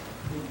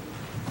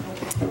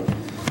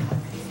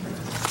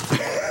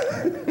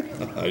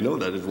I know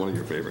that is one of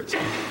your favorites.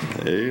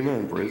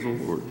 Amen. Praise the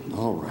Lord.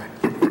 All right.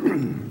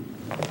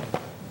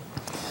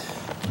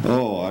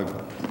 Oh, I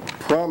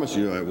promise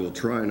you I will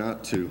try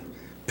not to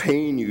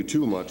pain you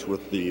too much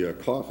with the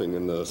coughing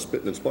and the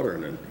spitting and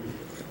sputtering and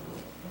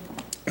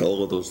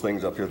all of those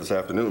things up here this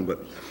afternoon,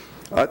 but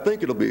I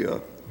think it'll be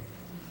a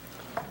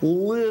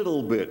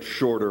little bit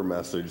shorter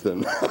message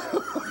than...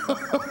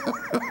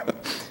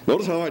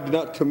 Notice how I did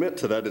not commit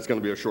to that it's going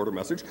to be a shorter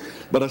message,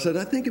 but I said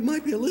I think it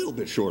might be a little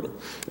bit shorter.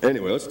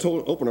 Anyway, let's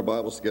open our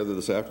Bibles together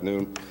this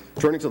afternoon,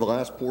 turning to the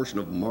last portion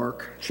of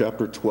Mark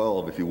chapter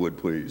 12, if you would,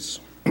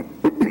 please.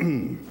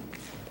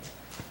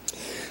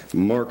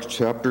 Mark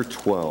chapter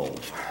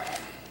 12.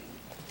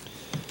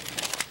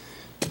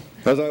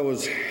 As I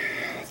was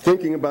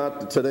thinking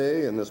about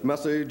today and this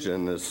message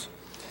and this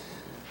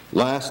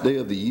last day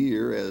of the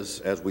year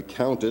as we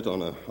count it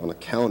on a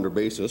calendar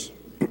basis,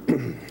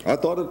 I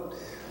thought it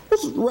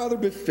was rather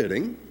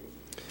befitting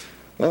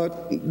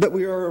that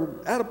we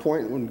are at a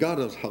point when God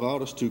has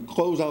allowed us to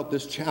close out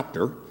this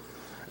chapter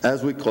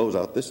as we close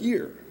out this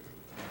year.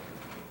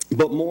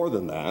 But more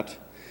than that,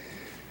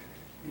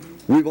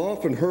 we've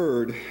often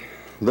heard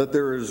that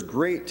there is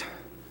great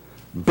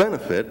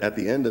benefit at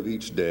the end of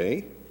each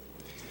day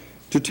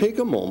to take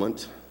a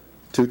moment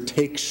to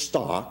take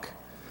stock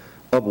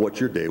of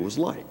what your day was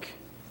like,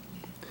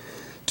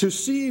 to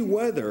see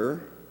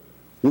whether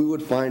we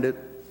would find it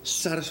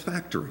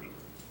satisfactory,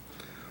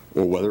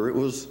 or whether it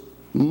was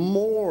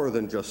more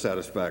than just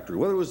satisfactory,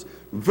 whether it was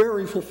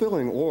very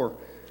fulfilling, or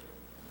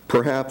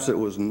perhaps it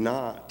was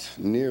not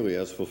nearly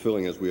as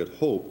fulfilling as we had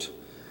hoped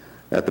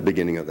at the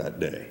beginning of that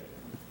day.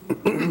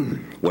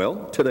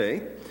 Well,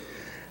 today,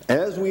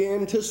 as we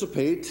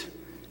anticipate,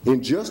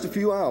 in just a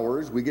few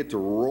hours, we get to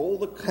roll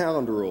the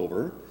calendar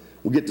over.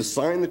 We get to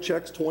sign the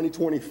checks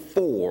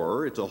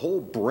 2024. It's a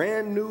whole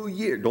brand new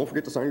year. Don't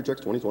forget to sign your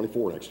checks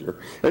 2024 next year.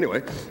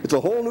 Anyway, it's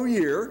a whole new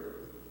year.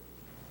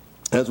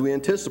 As we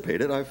anticipate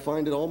it, I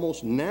find it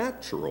almost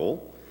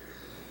natural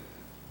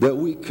that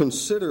we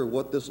consider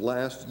what this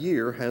last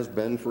year has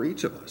been for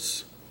each of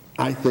us.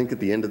 I think at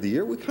the end of the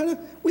year, we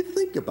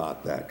think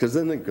about that, because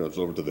then it goes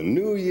over to the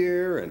new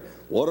year, and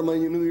what are my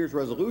New Year's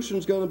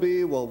resolutions going to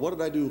be? Well, what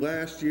did I do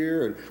last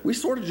year? And we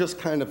sort of just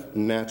kind of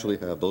naturally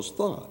have those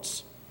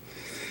thoughts.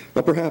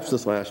 Now, perhaps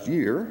this last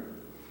year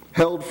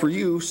held for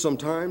you some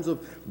times of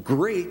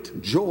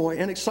great joy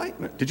and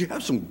excitement. Did you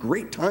have some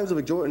great times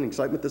of joy and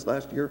excitement this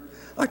last year?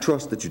 I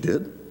trust that you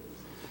did.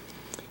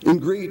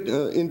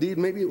 Indeed,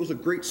 maybe it was a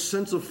great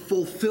sense of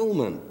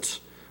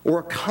fulfillment or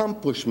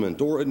accomplishment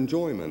or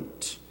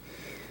enjoyment.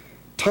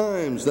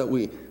 Times that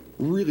we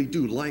really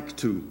do like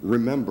to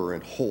remember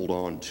and hold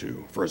on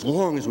to for as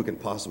long as we can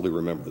possibly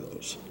remember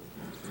those.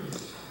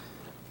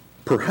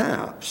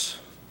 Perhaps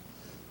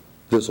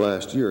this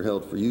last year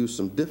held for you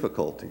some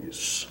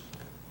difficulties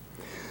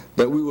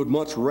that we would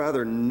much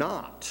rather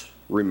not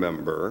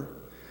remember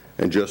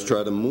and just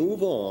try to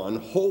move on,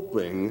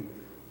 hoping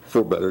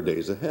for better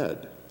days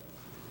ahead.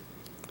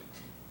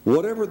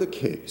 Whatever the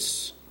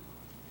case,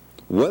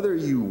 whether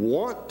you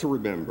want to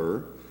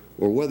remember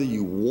or whether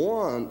you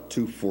want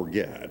to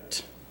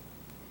forget,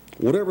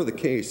 whatever the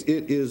case,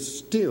 it is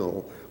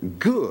still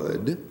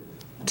good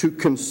to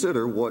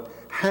consider what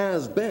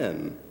has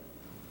been,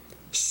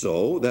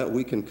 so that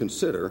we can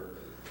consider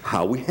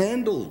how we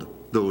handled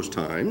those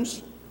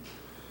times,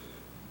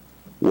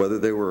 whether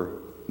they were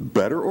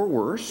better or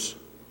worse,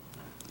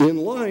 in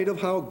light of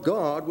how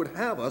God would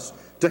have us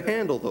to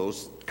handle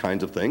those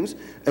kinds of things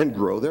and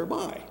grow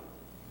thereby.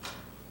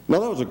 Now,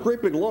 that was a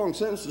great big long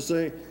sentence to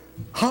say,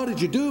 how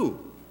did you do?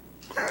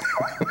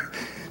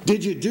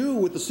 Did you do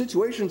with the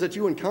situations that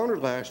you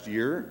encountered last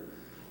year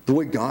the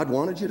way God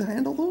wanted you to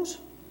handle those?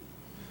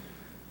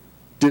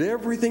 Did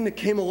everything that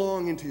came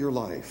along into your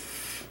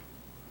life,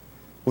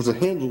 was it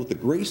handled with the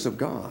grace of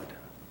God?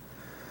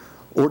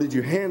 Or did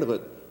you handle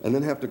it and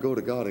then have to go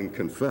to God and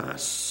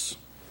confess,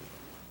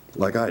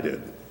 like I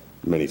did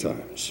many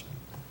times?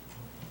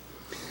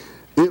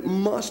 It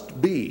must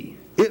be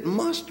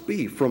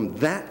from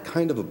that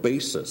kind of a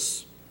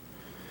basis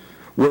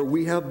where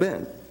we have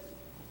been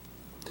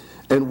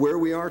and where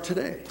we are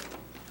today.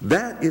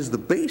 That is the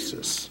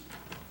basis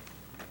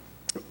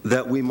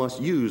that we must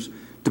use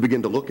to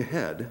begin to look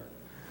ahead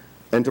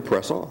and to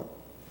press on.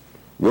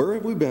 Where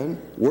have we been?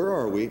 Where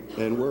are we?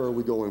 And where are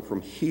we going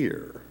from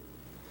here?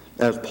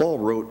 As Paul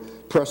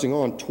wrote, pressing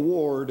on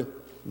toward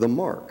the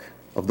mark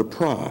of the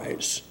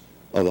prize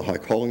of the high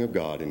calling of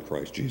God in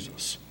Christ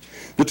Jesus.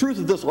 The truth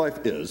of this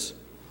life is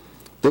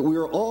that we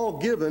are all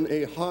given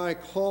a high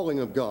calling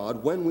of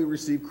God when we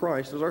receive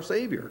Christ as our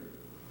Savior.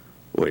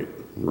 Wait,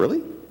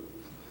 really?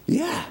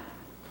 Yeah.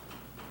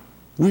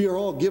 We are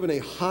all given a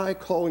high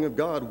calling of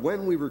God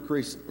when we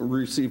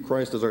receive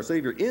Christ as our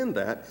Savior, in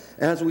that,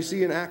 as we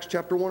see in Acts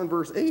chapter 1 and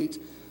verse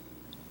 8,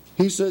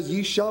 he says,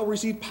 ye shall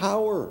receive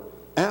power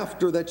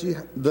after that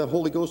the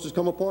Holy Ghost has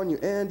come upon you,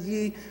 and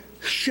ye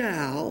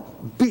shall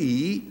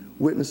be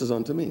witnesses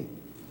unto me.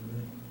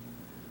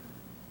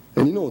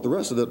 And you know what the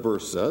rest of that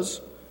verse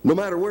says. No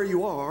matter where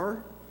you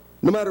are,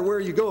 no matter where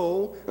you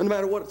go, and no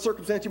matter what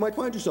circumstance you might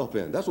find yourself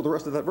in. That's what the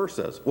rest of that verse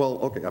says. Well,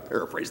 okay, I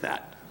paraphrase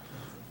that.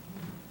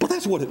 But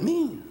that's what it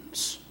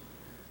means.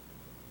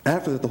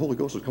 After that the Holy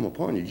Ghost has come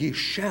upon you, ye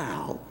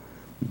shall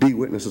be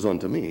witnesses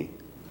unto me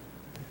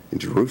in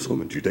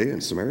Jerusalem and Judea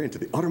and Samaria and to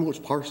the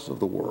uttermost parts of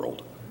the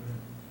world.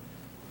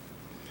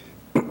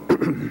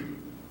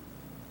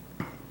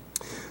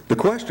 The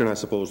question, I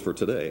suppose, for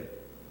today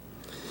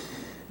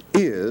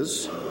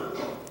is,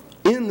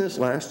 in this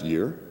last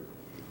year,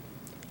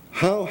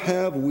 how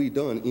have we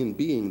done in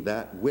being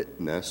that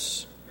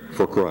witness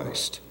for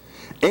Christ?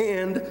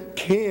 And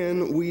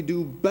can we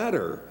do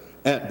better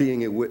at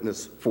being a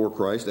witness for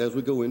Christ as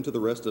we go into the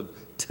rest of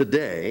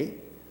today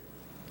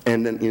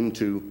and then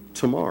into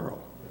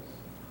tomorrow,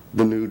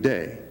 the new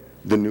day,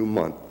 the new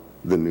month,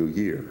 the new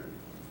year?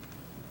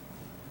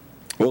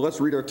 Well,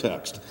 let's read our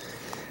text.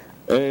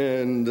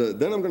 And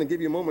then I'm going to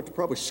give you a moment to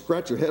probably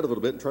scratch your head a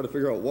little bit and try to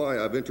figure out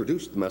why I've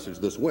introduced the message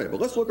this way. But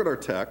let's look at our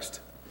text.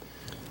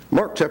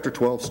 Mark chapter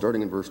 12,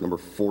 starting in verse number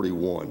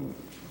 41.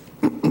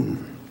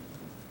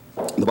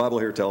 The Bible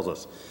here tells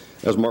us,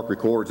 as Mark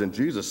records, and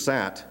Jesus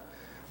sat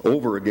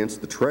over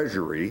against the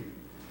treasury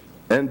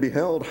and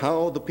beheld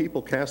how the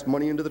people cast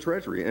money into the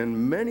treasury,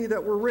 and many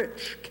that were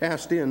rich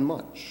cast in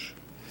much.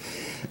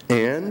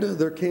 And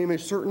there came a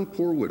certain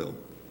poor widow,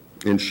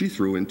 and she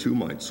threw in 2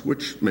 mites,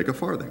 which make a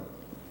farthing.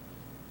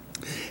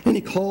 And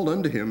he called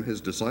unto him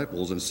his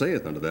disciples, and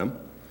saith unto them,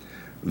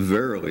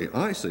 Verily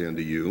I say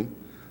unto you,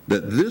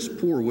 that this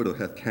poor widow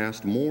hath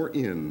cast more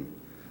in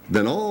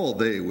than all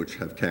they which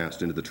have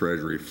cast into the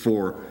treasury.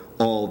 For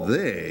all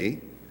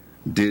they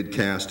did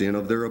cast in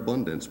of their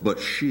abundance, but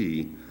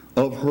she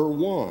of her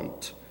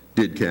want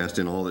did cast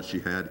in all that she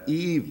had,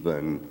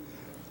 even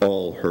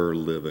all her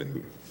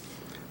living.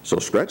 So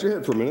scratch your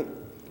head for a minute.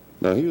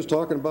 Now he was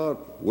talking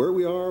about where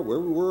we are, where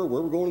we were,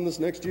 where we're going in this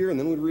next year, and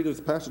then we read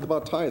a passage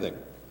about tithing.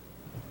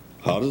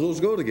 How do those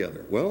go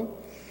together? Well,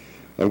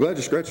 I'm glad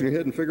you're scratching your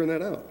head and figuring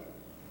that out.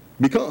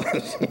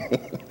 Because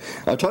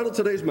I titled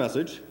today's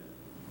message,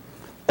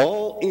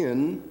 All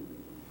In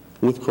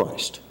with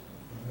Christ.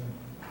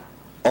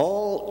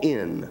 All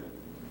in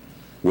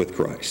with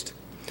Christ.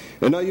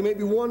 And now you may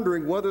be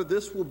wondering whether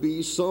this will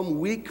be some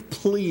weak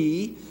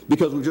plea,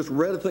 because we just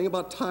read a thing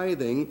about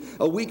tithing,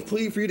 a weak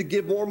plea for you to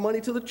give more money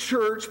to the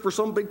church for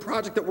some big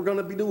project that we're going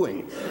to be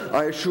doing.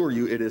 I assure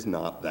you it is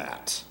not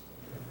that.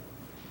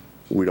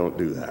 We don't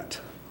do that.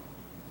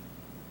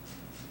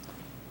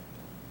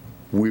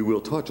 We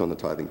will touch on the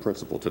tithing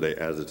principle today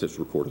as it is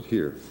recorded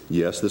here.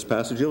 Yes, this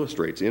passage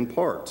illustrates, in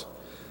part,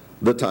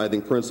 the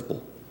tithing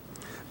principle.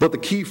 But the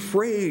key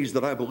phrase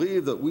that I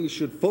believe that we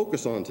should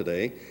focus on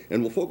today,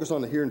 and we'll focus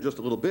on it here in just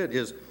a little bit,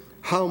 is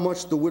how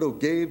much the widow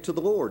gave to the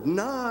Lord.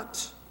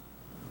 Not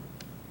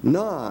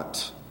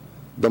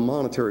the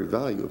monetary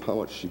value of how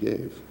much she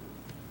gave,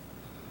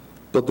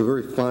 but the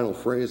very final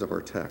phrase of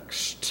our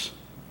text.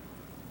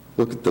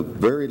 Look at the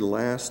very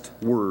last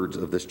words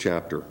of this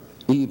chapter.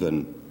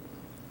 Even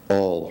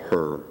all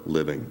her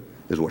living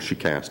is what she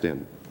cast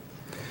in.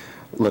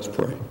 Let's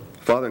pray.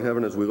 Father in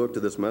heaven, as we look to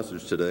this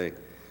message today,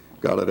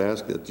 God, I'd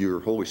ask that your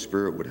Holy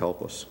Spirit would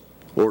help us.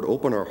 Lord,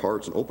 open our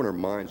hearts and open our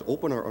minds,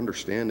 open our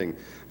understanding,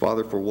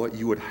 Father, for what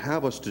you would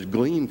have us to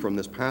glean from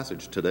this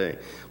passage today.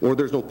 Lord,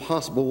 there's no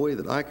possible way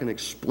that I can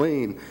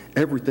explain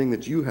everything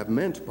that you have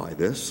meant by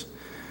this.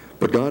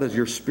 But God, as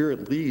your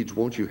Spirit leads,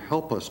 won't you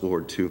help us,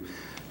 Lord, to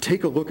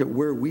take a look at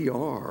where we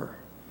are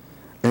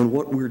and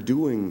what we're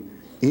doing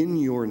in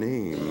your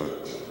name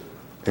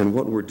and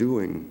what we're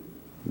doing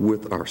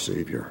with our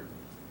Savior.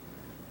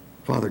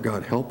 Father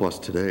God, help us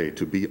today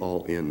to be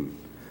all in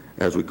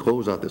as we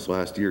close out this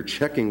last year,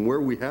 checking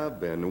where we have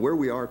been and where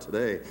we are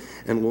today,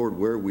 and Lord,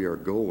 where we are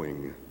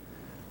going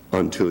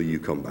until you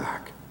come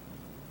back.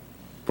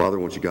 Father,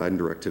 won't you guide and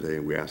direct today,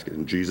 and we ask it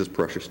in Jesus'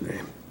 precious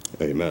name.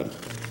 Amen.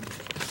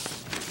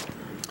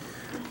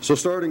 So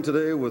starting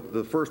today with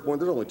the first point,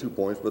 there's only 2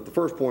 points, but the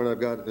first point I've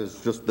got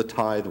is just the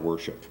tithe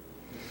worship.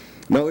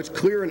 Now it's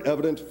clear and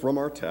evident from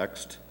our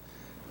text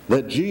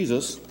that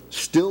Jesus,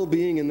 still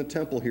being in the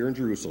temple here in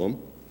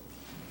Jerusalem,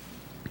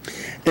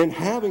 and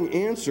having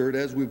answered,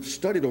 as we've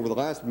studied over the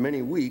last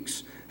many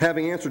weeks,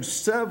 having answered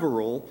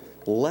several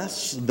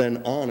less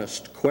than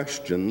honest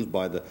questions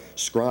by the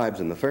scribes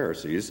and the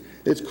Pharisees,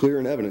 it's clear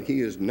and evident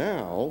he is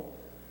now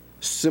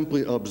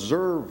simply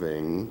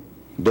observing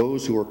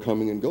those who are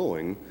coming and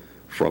going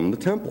from the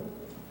temple.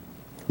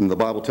 And the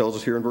Bible tells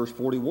us here in verse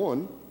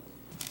 41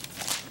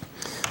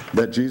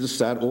 that Jesus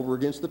sat over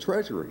against the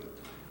treasury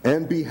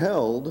and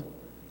beheld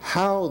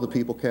how the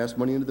people cast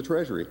money into the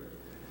treasury.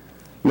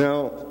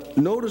 Now,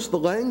 notice the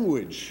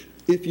language,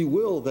 if you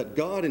will, that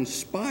God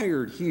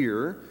inspired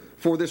here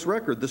for this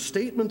record. The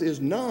statement is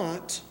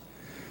not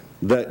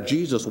that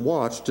Jesus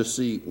watched to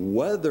see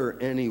whether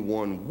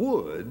anyone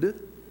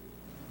would,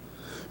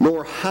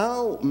 nor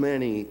how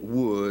many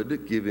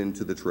would give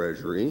into the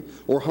treasury,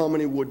 or how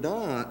many would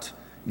not.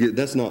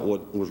 That's not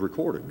what was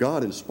recorded.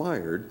 God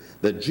inspired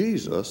that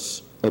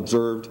Jesus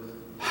observed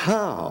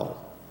how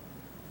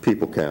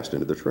people cast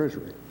into the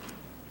treasury.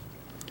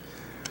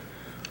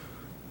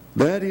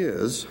 That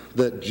is,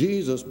 that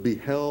Jesus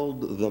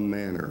beheld the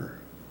manner.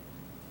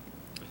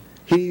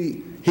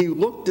 He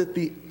looked at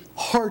the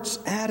heart's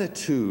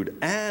attitude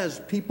as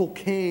people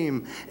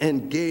came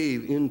and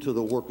gave into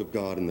the work of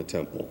God in the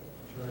temple.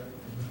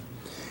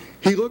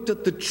 He looked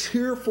at the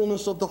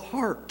cheerfulness of the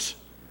heart,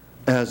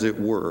 as it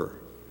were,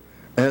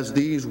 as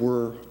these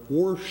were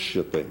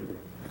worshiping.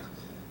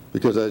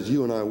 Because as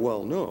you and I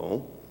well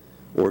know,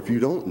 or if you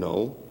don't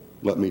know,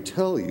 let me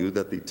tell you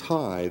that the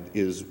tithe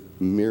is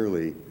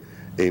merely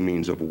a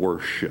means of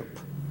worship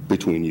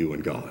between you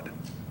and God.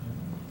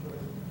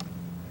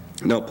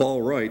 Now,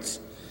 Paul writes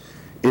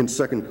in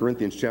 2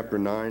 Corinthians chapter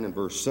 9 and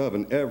verse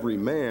 7, every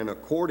man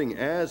according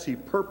as he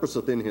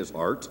purposeth in his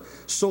heart,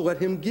 so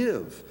let him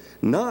give,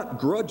 not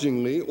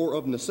grudgingly or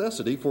of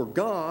necessity, for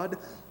God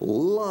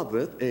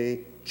loveth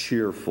a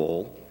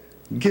cheerful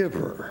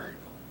giver.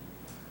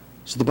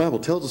 So the Bible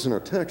tells us in our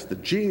text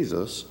that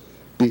Jesus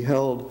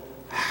beheld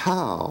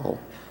how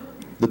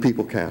the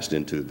people cast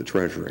into the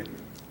treasury.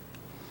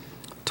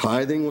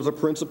 Tithing was a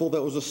principle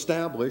that was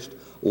established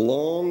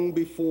long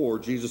before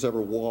Jesus ever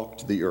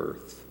walked the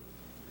earth.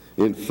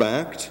 In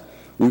fact,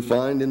 we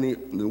find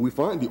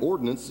the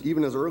ordinance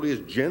even as early as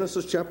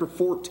Genesis chapter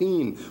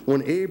 14,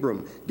 when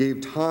Abram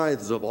gave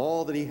tithes of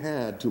all that he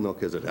had to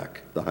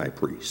Melchizedek, the high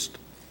priest.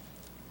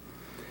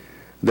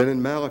 Then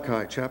in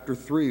Malachi chapter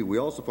 3, we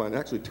also find,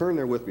 actually turn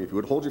there with me, if you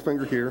would hold your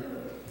finger here,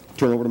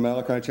 turn over to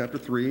Malachi chapter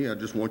 3. I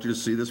just want you to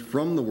see this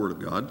from the Word of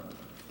God.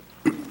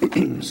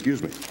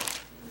 Excuse me.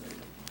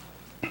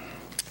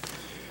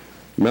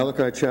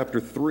 Malachi chapter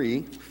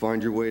 3,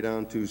 find your way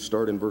down to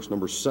start in verse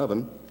number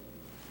 7.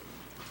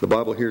 The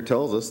Bible here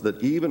tells us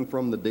that even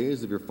from the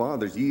days of your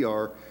fathers ye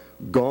are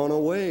gone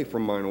away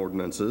from mine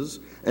ordinances,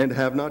 and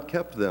have not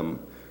kept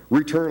them.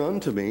 Return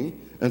unto me,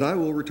 and I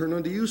will return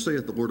unto you,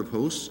 saith the Lord of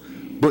hosts.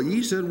 But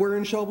ye said,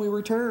 wherein shall we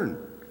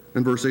return?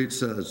 And verse 8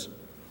 says,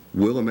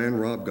 will a man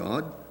rob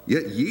God?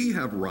 Yet ye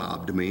have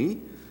robbed me.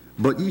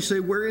 But ye say,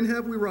 wherein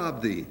have we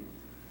robbed thee?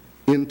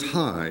 In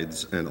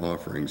tithes and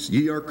offerings.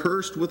 Ye are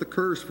cursed with a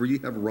curse, for ye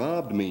have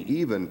robbed me,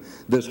 even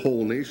this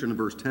whole nation.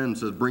 Verse 10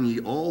 says, bring ye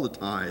all the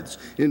tithes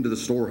into the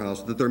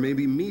storehouse, that there may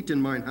be meat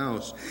in mine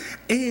house.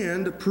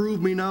 And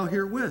prove me now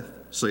herewith,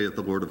 saith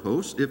the Lord of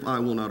hosts, if I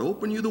will not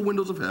open you the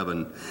windows of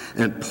heaven,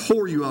 and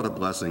pour you out a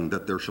blessing,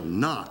 that there shall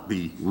not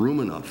be room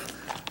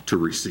enough to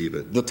receive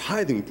it. The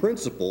tithing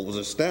principle was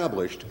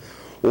established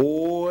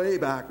way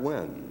back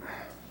when?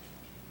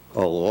 A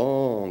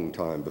long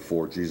time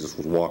before Jesus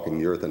was walking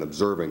the earth and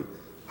observing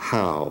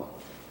how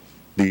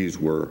these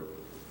were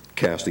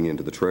casting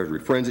into the treasury.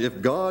 Friends,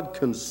 if God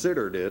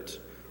considered it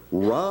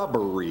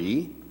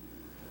robbery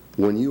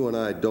when you and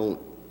I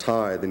don't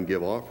tithe and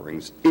give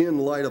offerings, in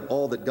light of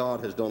all that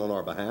God has done on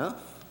our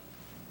behalf,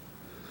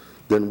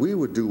 then we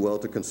would do well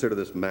to consider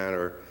this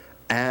matter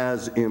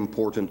as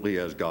importantly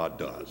as God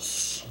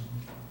does.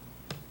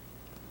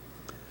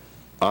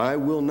 I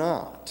will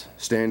not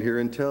stand here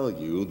and tell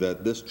you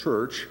that this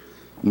church,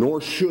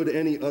 nor should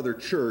any other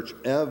church,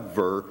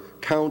 ever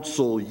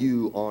counsel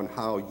you on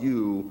how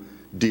you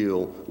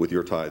deal with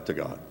your tithe to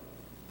God.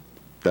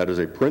 That is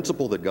a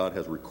principle that God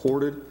has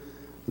recorded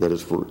that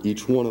is for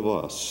each one of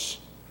us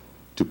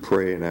to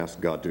pray and ask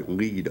God to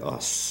lead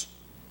us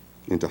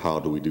into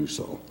how do we do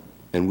so.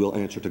 And we'll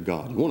answer to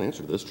God. You won't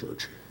answer to this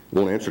church.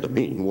 You won't answer to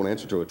me. You won't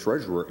answer to a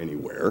treasurer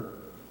anywhere.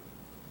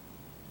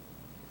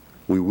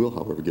 We will,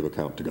 however, give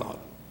account to God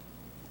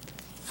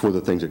for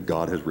the things that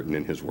God has written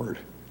in His Word.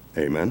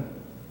 Amen?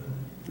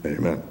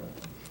 Amen.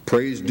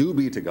 Praise do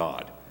be to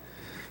God.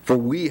 For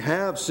we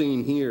have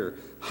seen here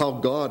how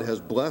God has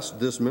blessed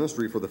this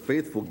ministry for the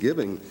faithful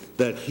giving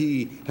that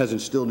He has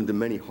instilled into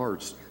many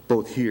hearts,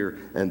 both here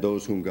and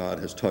those whom God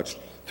has touched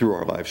through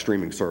our live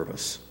streaming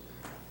service.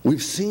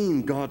 We've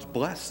seen God's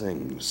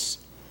blessings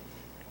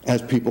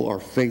as people are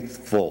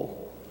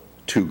faithful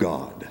to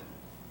God.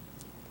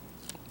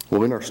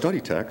 Well, in our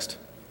study text,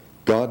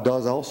 God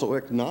does also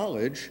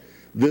acknowledge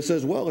this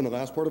as well. In the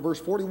last part of verse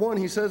 41,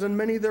 he says, and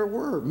many there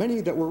were, many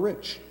that were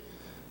rich,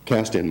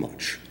 cast in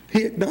much.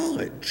 He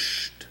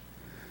acknowledged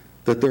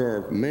that there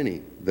are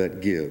many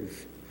that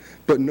give.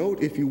 But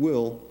note, if you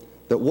will,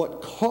 that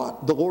what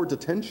caught the Lord's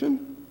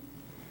attention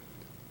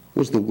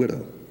was the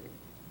widow.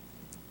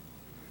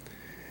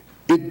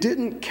 It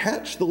didn't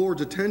catch the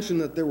Lord's attention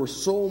that there were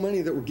so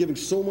many that were giving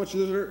so much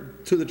to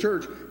the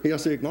church. He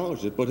actually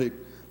acknowledged it, but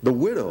the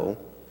widow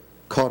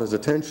caught his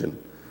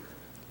attention.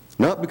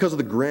 Not because of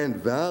the grand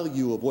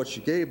value of what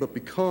she gave, but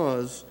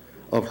because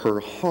of her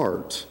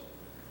heart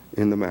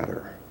in the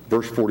matter.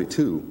 Verse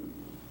 42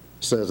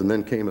 says, and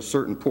then came a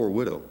certain poor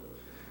widow,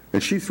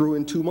 and she threw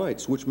in 2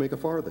 mites, which make a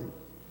farthing.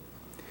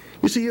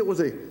 You see, it was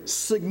a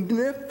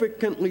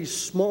significantly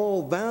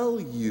small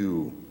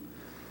value.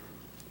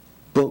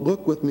 But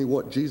look with me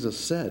what Jesus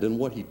said and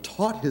what He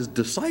taught His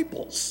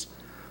disciples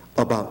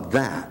about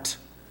that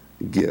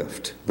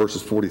gift.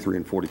 Verses 43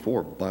 and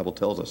 44, the Bible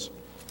tells us.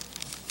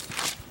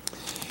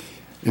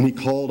 And He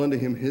called unto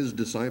Him His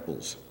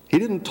disciples. He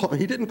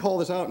didn't call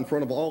this out in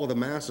front of all of the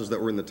masses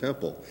that were in the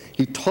temple.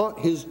 He taught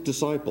His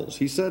disciples.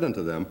 He said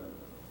unto them,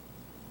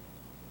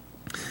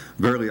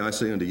 Verily I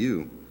say unto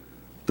you,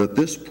 that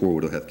this poor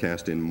widow hath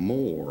cast in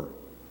more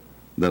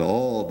than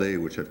all they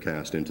which have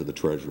cast into the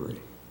treasury.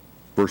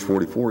 Verse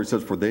 44, he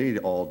says, for they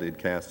all did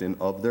cast in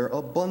of their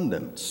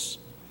abundance,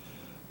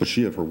 but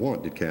she of her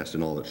want did cast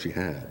in all that she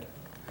had.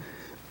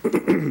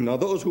 Now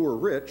those who were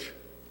rich,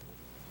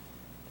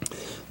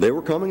 they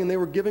were coming and they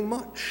were giving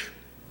much.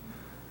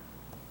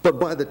 But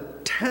by the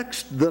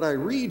text that I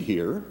read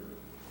here,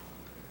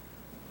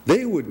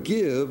 they would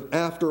give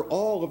after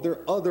all of their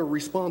other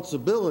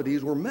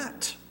responsibilities were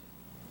met.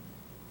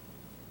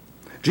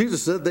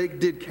 Jesus said they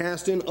did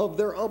cast in of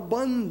their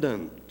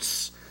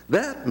abundance.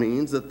 That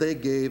means that they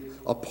gave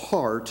a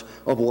part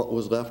of what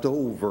was left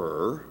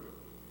over.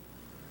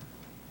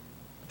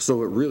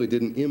 So it really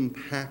didn't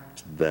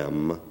impact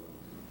them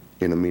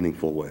in a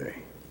meaningful way.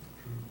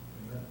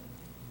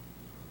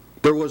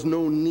 There was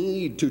no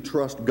need to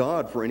trust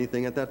God for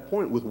anything at that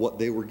point with what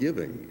they were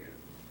giving.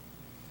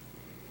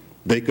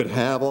 They could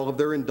have all of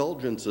their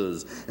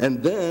indulgences,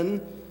 and then,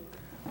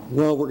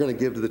 well, we're going to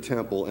give to the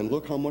temple, and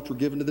look how much we're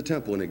giving to the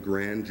temple in a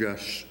grand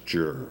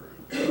gesture.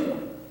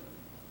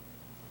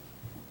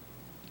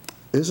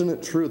 Isn't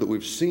it true that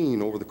we've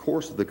seen over the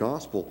course of the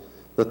gospel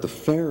that the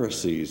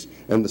Pharisees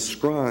and the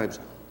scribes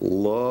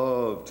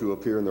love to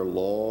appear in their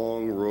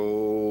long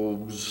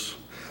robes?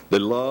 They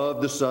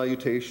love the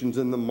salutations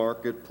in the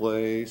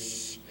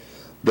marketplace.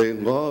 They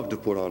love to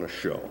put on a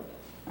show.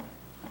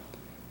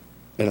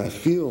 And I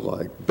feel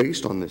like,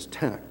 based on this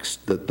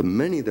text, that the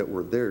many that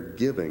were there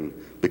giving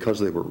because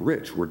they were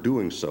rich were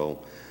doing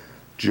so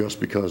just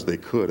because they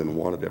could and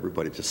wanted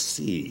everybody to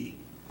see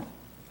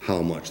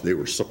how much they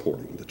were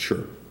supporting the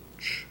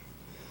church.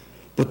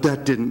 But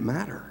that didn't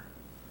matter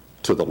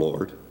to the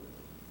Lord.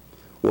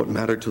 What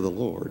mattered to the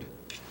Lord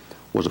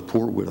was a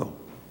poor widow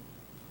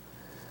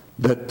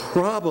that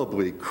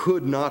probably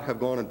could not have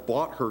gone and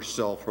bought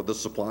herself for the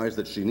supplies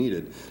that she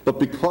needed, but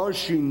because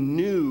she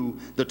knew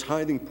the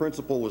tithing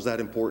principle was that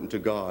important to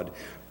God,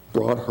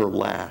 brought her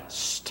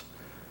last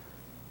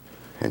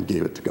and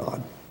gave it to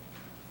God.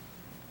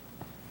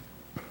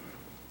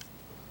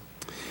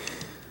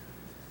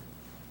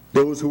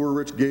 Those who were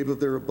rich gave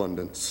of their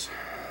abundance.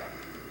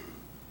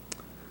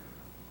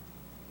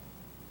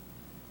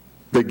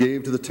 They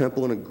gave to the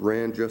temple in a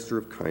grand gesture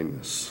of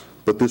kindness.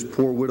 But this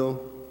poor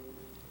widow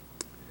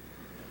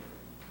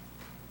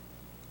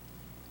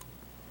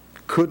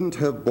couldn't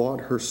have bought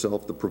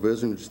herself the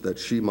provisions that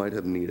she might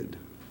have needed.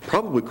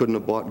 Probably couldn't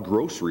have bought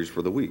groceries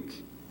for the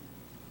week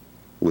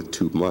with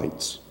 2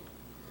 mites.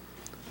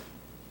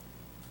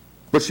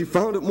 But she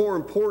found it more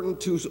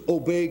important to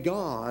obey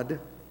God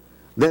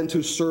than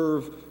to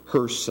serve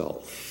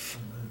herself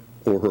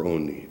or her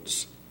own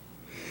needs.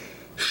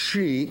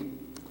 She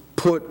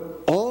put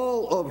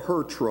all of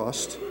her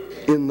trust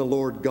in the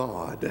Lord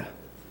God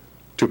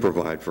to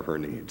provide for her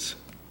needs,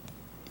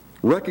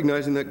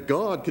 recognizing that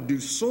God could do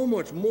so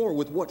much more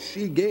with what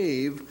she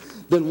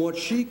gave than what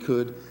she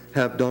could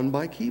have done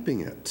by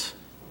keeping it.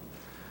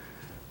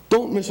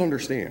 Don't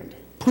misunderstand.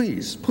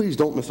 Please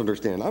don't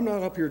misunderstand. I'm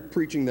not up here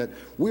preaching that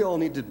we all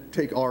need to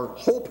take our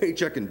whole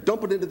paycheck and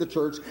dump it into the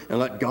church and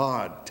let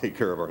God take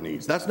care of our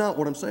needs. That's not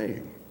what I'm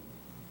saying.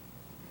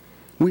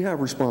 We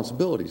have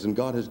responsibilities, and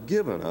God has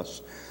given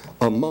us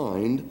a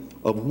mind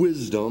of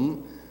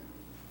wisdom,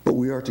 but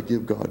we are to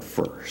give God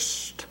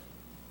first.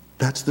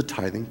 That's the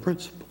tithing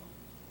principle.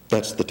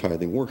 That's the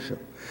tithing worship.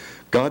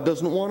 God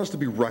doesn't want us to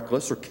be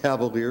reckless or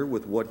cavalier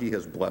with what He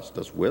has blessed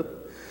us with.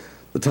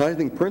 The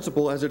tithing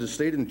principle, as it is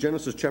stated in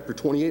Genesis chapter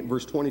 28,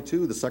 verse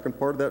 22, the second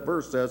part of that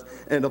verse says,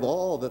 and of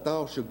all that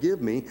thou shalt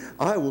give me,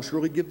 I will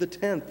surely give the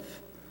 10th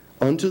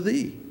unto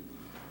thee.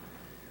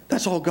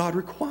 That's all God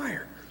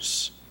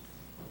requires.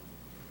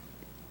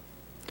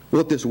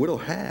 What this widow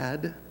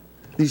had,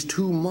 these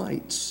 2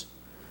 mites,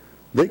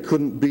 they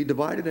couldn't be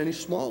divided any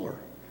smaller.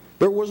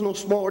 There was no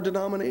smaller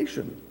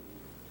denomination.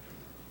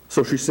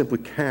 So she simply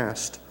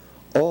cast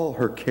all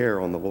her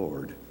care on the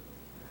Lord,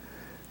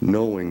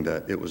 knowing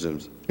that it was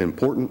an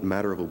important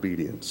matter of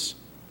obedience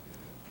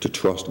to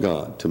trust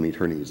God to meet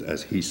her needs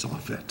as He saw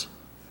fit.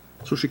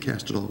 So she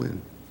cast it all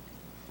in.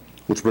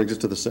 Which brings us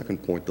to the second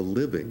point, the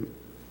living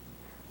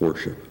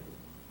worship.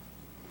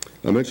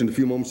 I mentioned a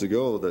few moments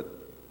ago that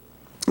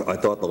I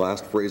thought the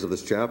last phrase of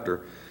this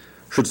chapter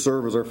should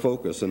serve as our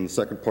focus. In the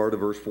second part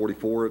of verse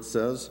 44 it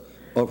says,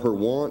 of her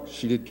want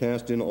she did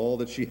cast in all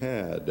that she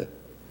had.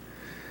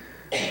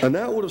 And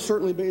that would have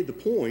certainly made the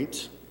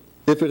point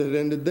if it had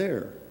ended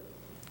there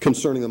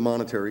concerning the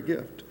monetary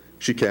gift.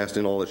 She cast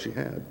in all that she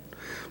had.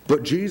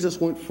 But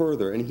Jesus went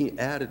further and He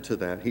added to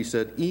that. He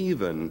said,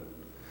 even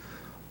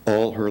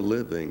all her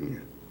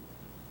living.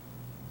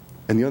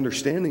 And the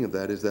understanding of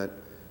that is that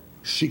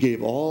she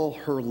gave all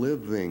her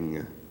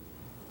living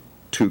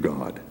to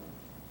God.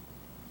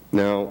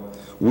 Now,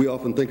 we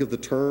often think of the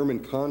term in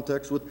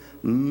context with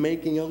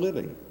making a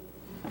living.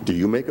 Do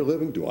you make a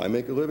living? Do I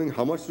make a living?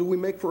 How much do we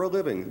make for a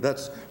living?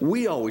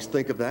 We always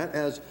think of that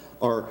as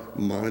our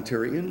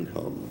monetary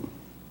income.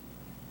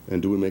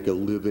 And do we make a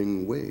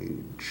living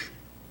wage?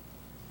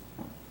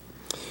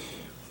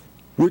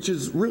 which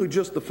is really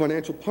just the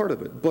financial part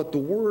of it. But the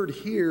word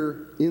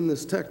here in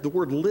this text, the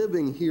word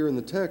living here in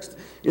the text,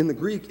 in the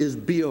Greek is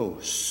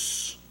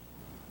bios.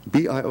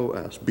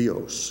 B-I-O-S,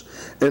 bios.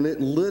 And it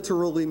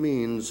literally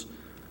means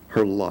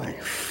her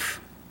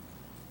life,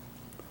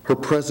 her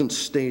present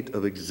state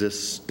of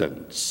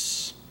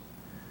existence,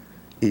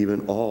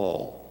 even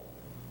all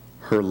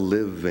her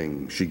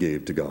living she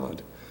gave to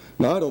God.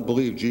 Now, I don't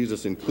believe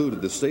Jesus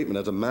included this statement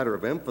as a matter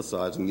of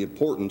emphasizing the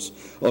importance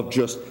of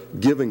just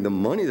giving the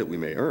money that we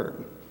may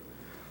earn.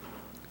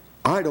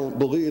 I don't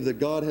believe that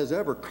God has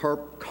ever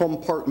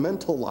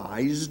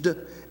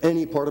compartmentalized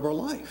any part of our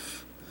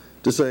life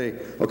to say,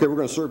 okay, we're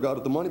going to serve God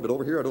with the money, but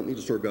over here I don't need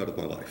to serve God with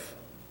my life.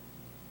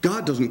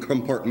 God doesn't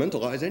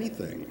compartmentalize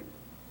anything.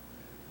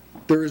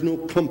 There is no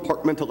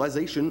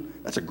compartmentalization.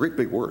 That's a great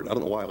big word. I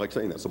don't know why I like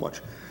saying that so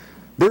much.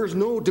 There's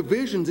no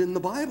divisions in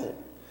the Bible.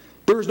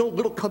 There's no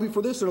little cubby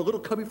for this and a little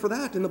cubby for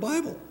that in the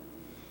Bible.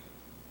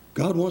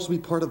 God wants to be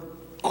part of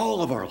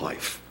all of our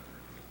life,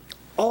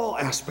 all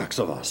aspects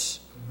of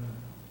us.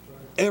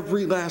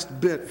 Every last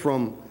bit,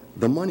 from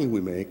the money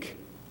we make,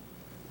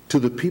 to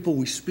the people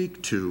we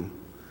speak to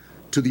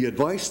the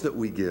advice that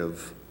we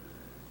give,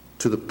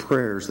 to the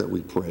prayers that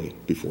we pray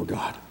before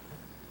God.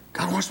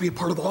 God wants to be a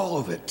part of all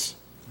of it.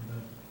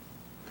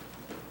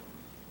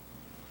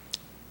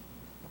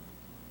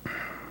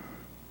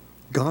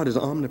 God is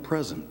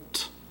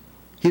omnipresent.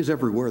 He is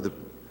everywhere that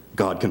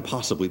God can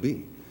possibly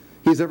be.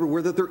 He is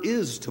everywhere that there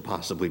is to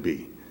possibly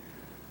be.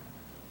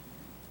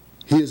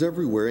 He is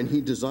everywhere, and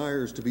He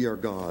desires to be our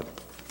God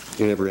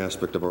in every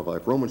aspect of our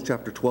life. Romans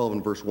chapter 12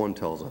 and verse 1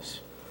 tells us,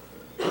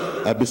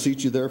 I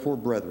beseech you therefore,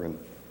 brethren,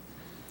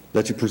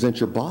 that you present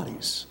your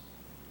bodies.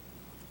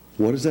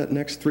 What is that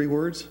next three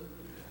words?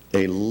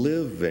 A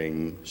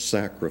living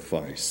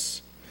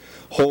sacrifice,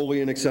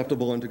 holy and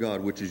acceptable unto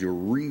God, which is your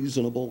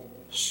reasonable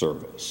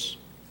service.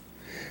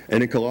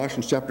 And in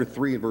Colossians chapter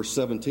 3 and verse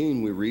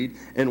 17 we read,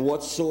 and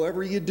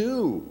whatsoever you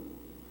do,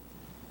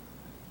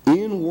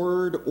 in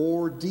word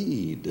or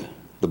deed,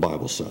 the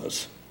Bible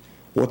says,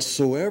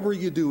 whatsoever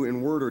you do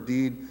in word or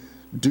deed,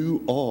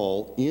 do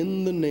all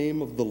in the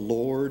name of the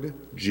Lord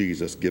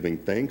Jesus, giving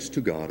thanks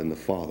to God and the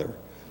Father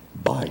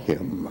by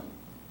Him.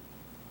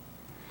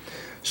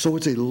 So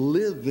it's a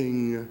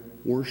living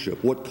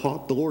worship. What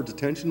caught the Lord's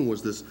attention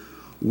was this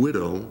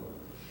widow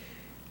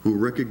who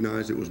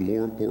recognized it was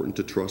more important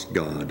to trust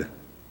God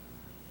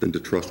than to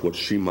trust what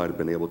she might have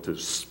been able to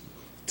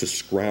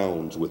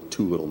scrounge with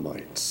two little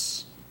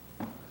mites.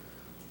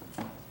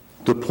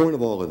 The point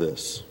of all of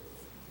this,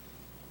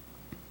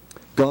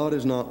 God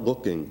is not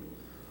looking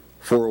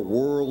for a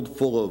world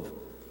full of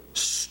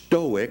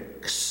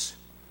stoics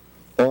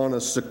on a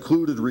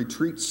secluded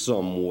retreat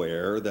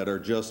somewhere that are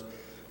just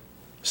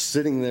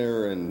sitting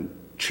there and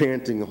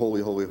chanting,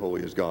 holy, holy,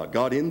 holy is God.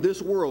 God in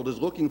this world is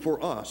looking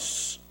for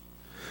us,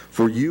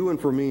 for you and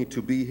for me,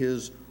 to be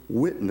His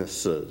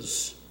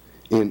witnesses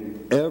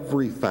in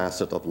every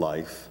facet of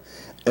life,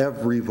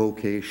 every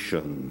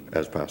vocation,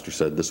 as Pastor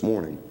said this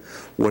morning.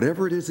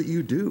 Whatever it is that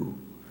you do,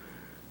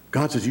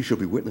 God says you shall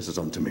be witnesses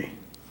unto me.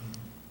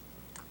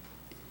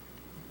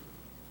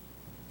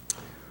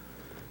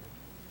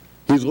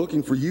 He's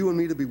looking for you and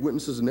me to be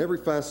witnesses in every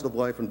facet of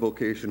life and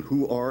vocation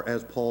who are,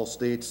 as Paul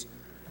states,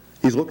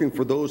 He's looking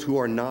for those who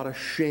are not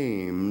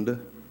ashamed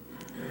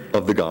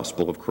of the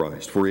gospel of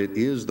Christ. For it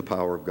is the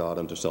power of God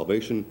unto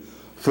salvation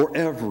for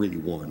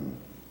everyone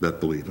that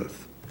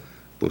believeth,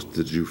 both to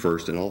the Jew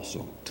first and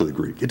also to the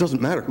Greek. It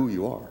doesn't matter who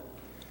you are.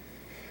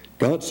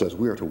 God says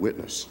we are to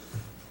witness,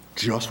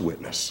 just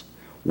witness.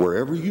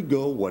 Wherever you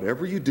go,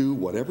 whatever you do,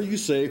 whatever you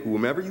say,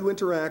 whomever you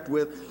interact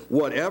with,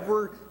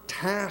 whatever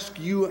task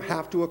you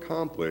have to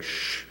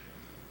accomplish,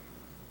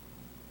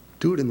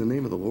 do it in the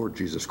name of the Lord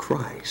Jesus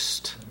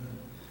Christ.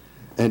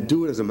 And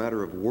do it as a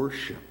matter of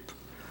worship,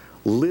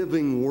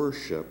 living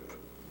worship,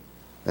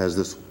 as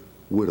this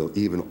widow,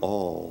 even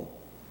all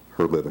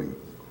her living.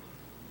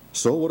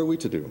 So what are we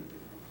to do?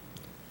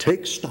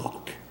 Take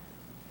stock.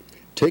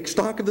 Take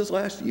stock of this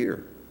last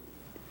year.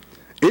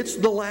 It's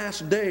the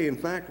last day. In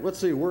fact, let's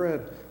see, we're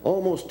at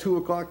almost 2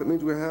 o'clock. That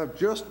means we have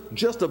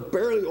just a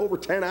barely over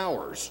 10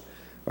 hours.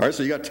 All right,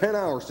 so you got 10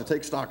 hours to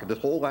take stock of this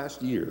whole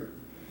last year.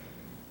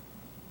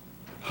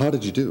 How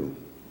did you do?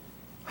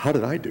 How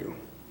did I do?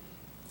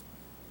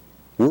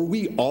 Were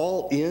we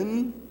all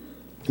in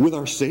with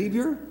our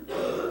Savior?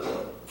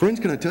 Friends,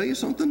 can I tell you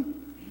something?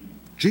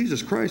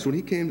 Jesus Christ, when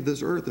He came to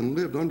this earth and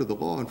lived under the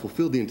law and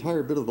fulfilled the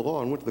entire bit of the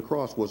law and went to the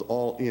cross, was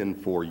all in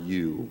for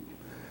you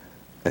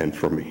and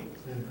for me.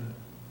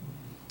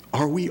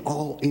 Are we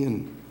all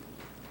in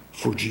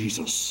for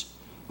Jesus?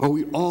 Are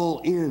we all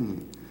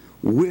in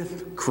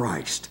with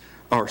Christ,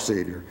 our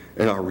Savior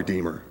and our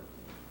Redeemer?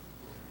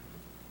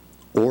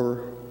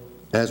 Or,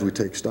 as we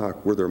take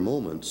stock, were there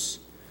moments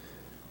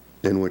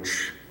in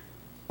which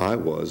I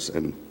was,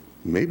 and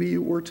maybe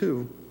you were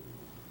too,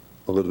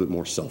 a little bit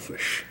more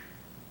selfish?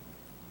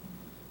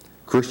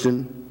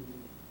 Christian,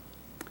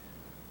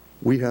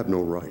 we have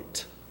no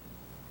right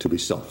to be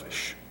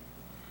selfish.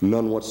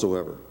 None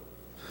whatsoever.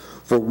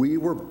 For we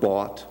were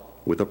bought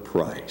with a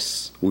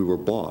price. We were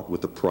bought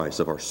with the price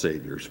of our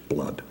Savior's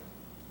blood.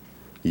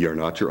 Ye are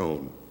not your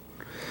own.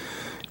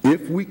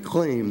 If we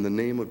claim the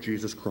name of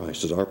Jesus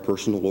Christ as our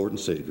personal Lord and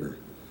Savior,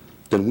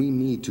 then we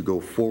need to go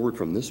forward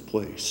from this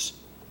place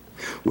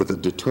with a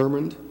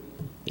determined,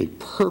 a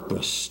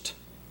purposed,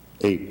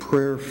 a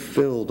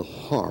prayer-filled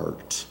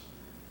heart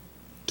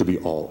to be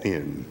all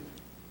in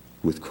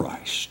with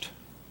Christ.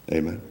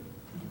 Amen.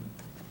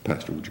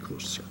 Pastor, would you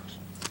close the service?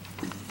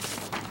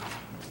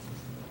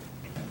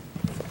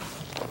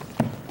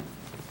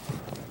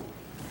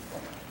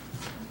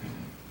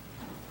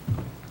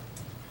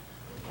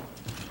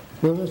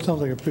 Well, that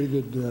sounds like a pretty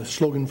good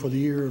slogan for the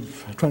year of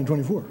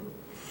 2024.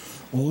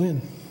 All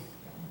in.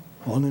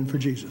 All in for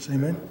Jesus.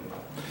 Amen?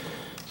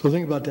 So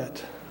think about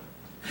that.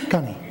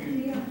 Connie.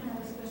 We have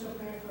a special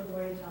prayer for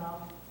Lori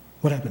Tall.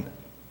 What happened?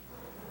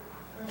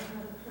 Her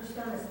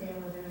stomach's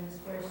damaged and it's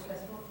very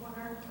stressful for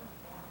her.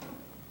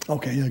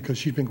 Okay, yeah, because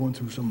she's been going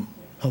through some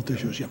health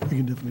issues. Yeah, we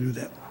can definitely do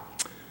that.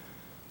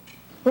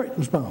 All right,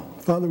 let's bow.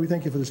 Father, we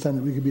thank you for this time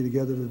that we could be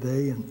together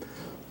today. And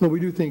Lord, we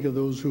do think of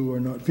those who are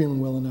not feeling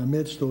well in our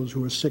midst, those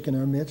who are sick in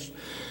our midst.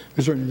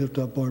 We certainly lift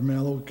up Barb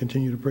Mallow,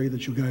 continue to pray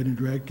that you guide and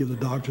direct, give the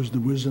doctors the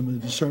wisdom and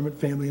the discernment,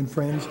 family and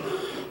friends,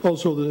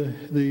 also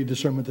the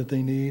discernment that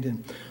they need.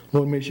 And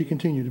Lord, may she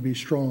continue to be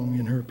strong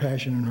in her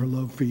passion and her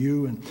love for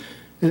you,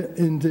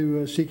 and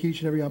to seek each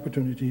and every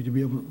opportunity to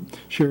be able to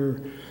share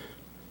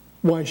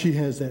why she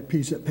has that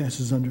peace that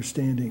passes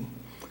understanding.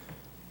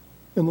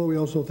 And Lord, we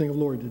also think of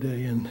Lori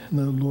today, and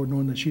the Lord,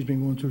 knowing that she's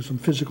been going through some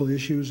physical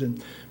issues,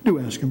 and do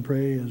ask and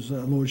pray, as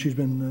Lord, she's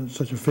been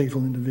such a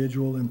faithful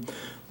individual, and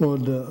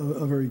Lord,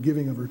 a very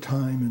giving of her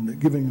time and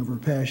giving of her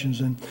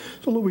passions. And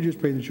so, Lord, we just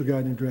pray that you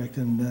guide and direct.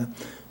 And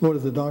Lord,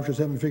 if the doctors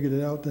haven't figured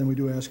it out, then we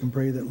do ask and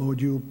pray that, Lord,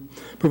 you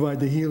provide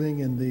the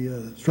healing and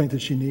the strength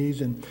that she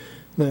needs, and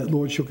that,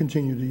 Lord, she'll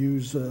continue to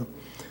use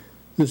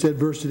this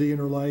adversity in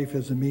her life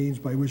as a means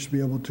by which to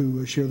be able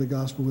to share the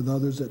gospel with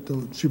others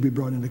that she'll be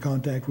brought into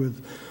contact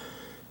with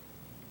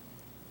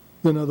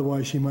than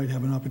otherwise she might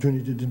have an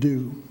opportunity to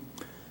do.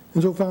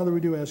 And so, Father,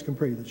 we do ask and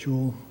pray that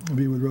you'll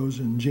be with Rose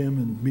and Jim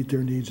and meet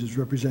their needs as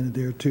represented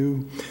there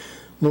too.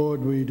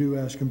 Lord, we do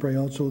ask and pray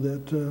also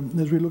that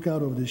as we look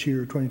out over this year,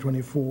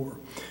 2024,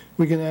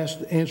 we can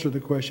answer the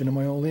question, am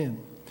I all in?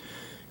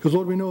 Because,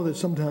 Lord, we know that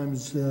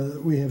sometimes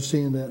we have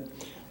seen that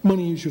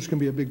money issues can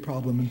be a big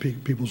problem in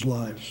people's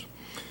lives.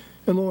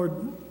 And, Lord,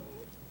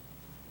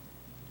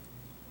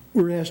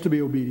 we're asked to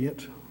be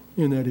obedient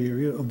in that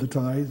area of the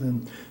tithe,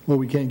 and Lord,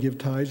 we can't give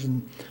tithes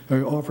and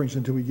offerings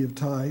until we give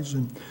tithes,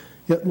 and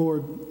yet,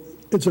 Lord,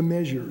 it's a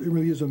measure. It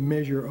really is a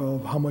measure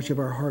of how much of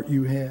our heart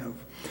you have.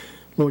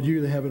 Lord, you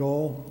either have it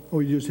all,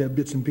 or you just have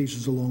bits and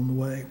pieces along the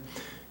way.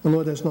 And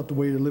Lord, that's not the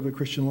way to live a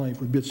Christian life,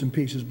 with bits and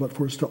pieces, but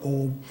for us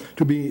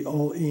to be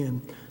all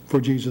in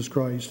for Jesus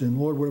Christ. And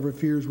Lord, whatever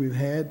fears we've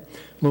had,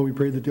 Lord, we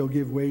pray that they'll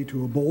give way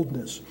to a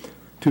boldness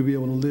to be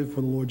able to live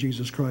for the Lord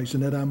Jesus Christ,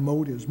 and that our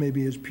motives may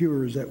be as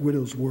pure as that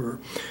widow's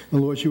were.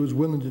 And Lord, she was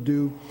willing to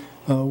do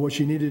what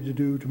she needed to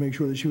do to make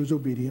sure that she was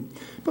obedient.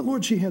 But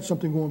Lord, she had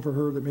something going for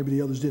her that maybe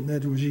the others didn't.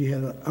 That was she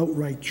had an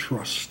outright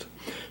trust.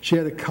 She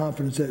had a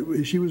confidence that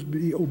if she was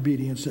be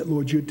obedience, that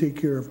Lord, you'd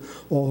take care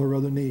of all her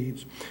other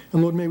needs.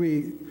 And Lord, may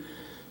we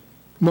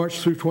march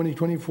through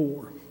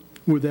 2024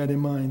 with that in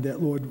mind,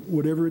 that Lord,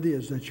 whatever it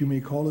is that you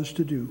may call us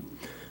to do,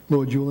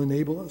 Lord, you'll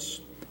enable us,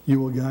 you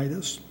will guide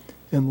us,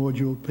 and Lord,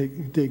 you'll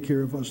take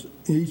care of us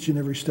each and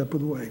every step of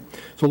the way.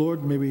 So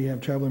Lord, may we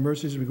have traveling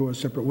mercies as we go our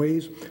separate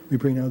ways. We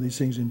pray now these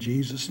things in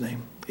Jesus'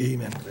 name.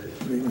 Amen.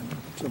 Amen.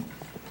 So,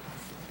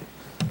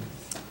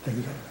 thank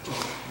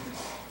you.